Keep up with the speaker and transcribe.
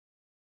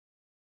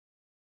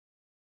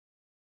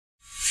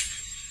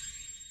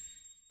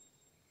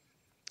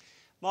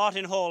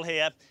Martin Hall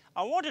here.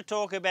 I want to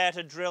talk about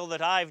a drill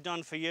that I've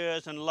done for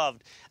years and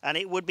loved, and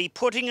it would be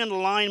putting an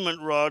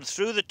alignment rod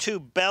through the two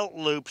belt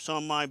loops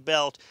on my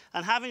belt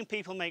and having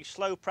people make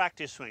slow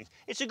practice swings.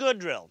 It's a good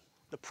drill.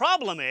 The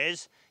problem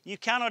is you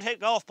cannot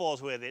hit golf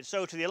balls with it.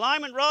 So to the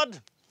alignment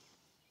rod,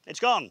 it's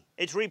gone.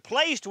 It's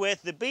replaced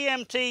with the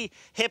BMT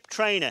hip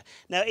trainer.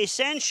 Now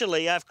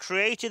essentially I've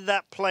created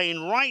that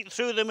plane right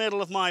through the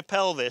middle of my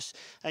pelvis,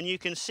 and you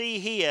can see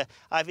here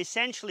I've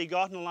essentially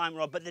got an alignment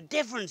rod, but the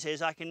difference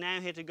is I can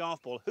now hit a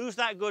golf ball. Who's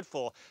that good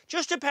for?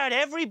 Just about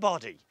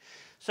everybody.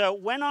 So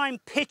when I'm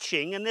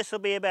pitching, and this will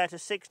be about a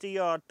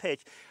 60-yard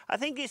pitch, I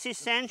think it's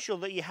essential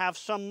that you have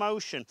some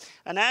motion.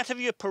 And out of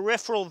your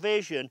peripheral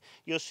vision,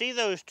 you'll see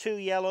those two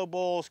yellow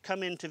balls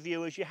come into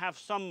view as you have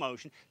some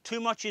motion.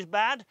 Too much is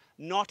bad,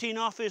 not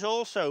enough is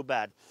also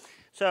bad.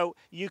 So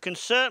you can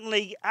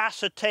certainly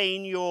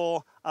ascertain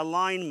your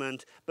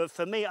alignment, but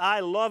for me,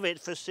 I love it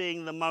for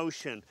seeing the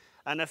motion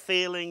and a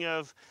feeling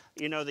of,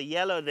 you know, the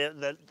yellow,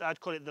 I'd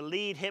call it the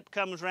lead hip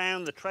comes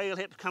round, the trail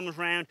hip comes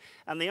round,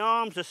 and the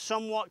arms are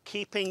somewhat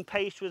keeping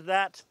pace with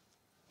that.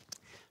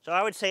 So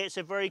I would say it's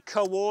a very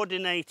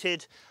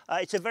coordinated,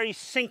 it's a very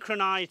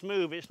synchronized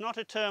move. It's not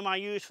a term I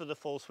use for the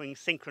full swing,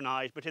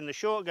 synchronized, but in the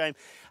short game,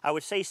 I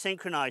would say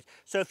synchronized.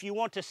 So if you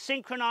want to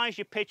synchronize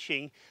your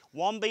pitching,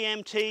 1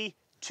 BMT,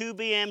 2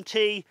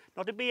 BMT,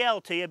 not a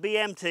BLT, a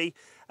BMT,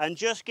 and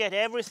just get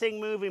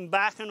everything moving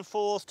back and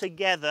forth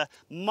together.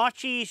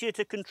 Much easier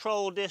to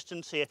control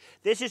distance here.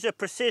 This is a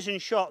precision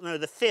shot now,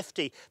 the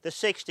 50, the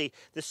 60,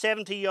 the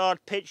 70-yard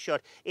pitch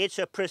shot. It's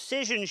a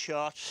precision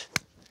shot,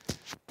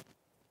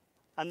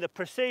 and the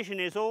precision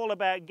is all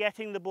about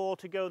getting the ball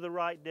to go the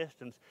right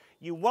distance.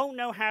 You won't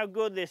know how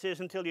good this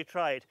is until you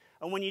try it,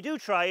 and when you do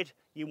try it,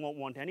 you won't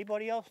want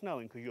anybody else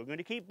knowing, because you're going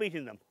to keep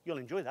beating them. You'll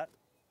enjoy that.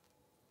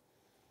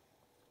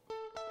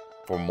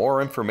 For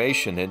more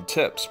information and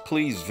tips,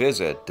 please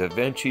visit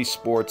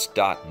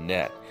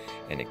DaVinciSports.net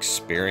and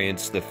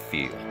experience the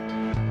feel.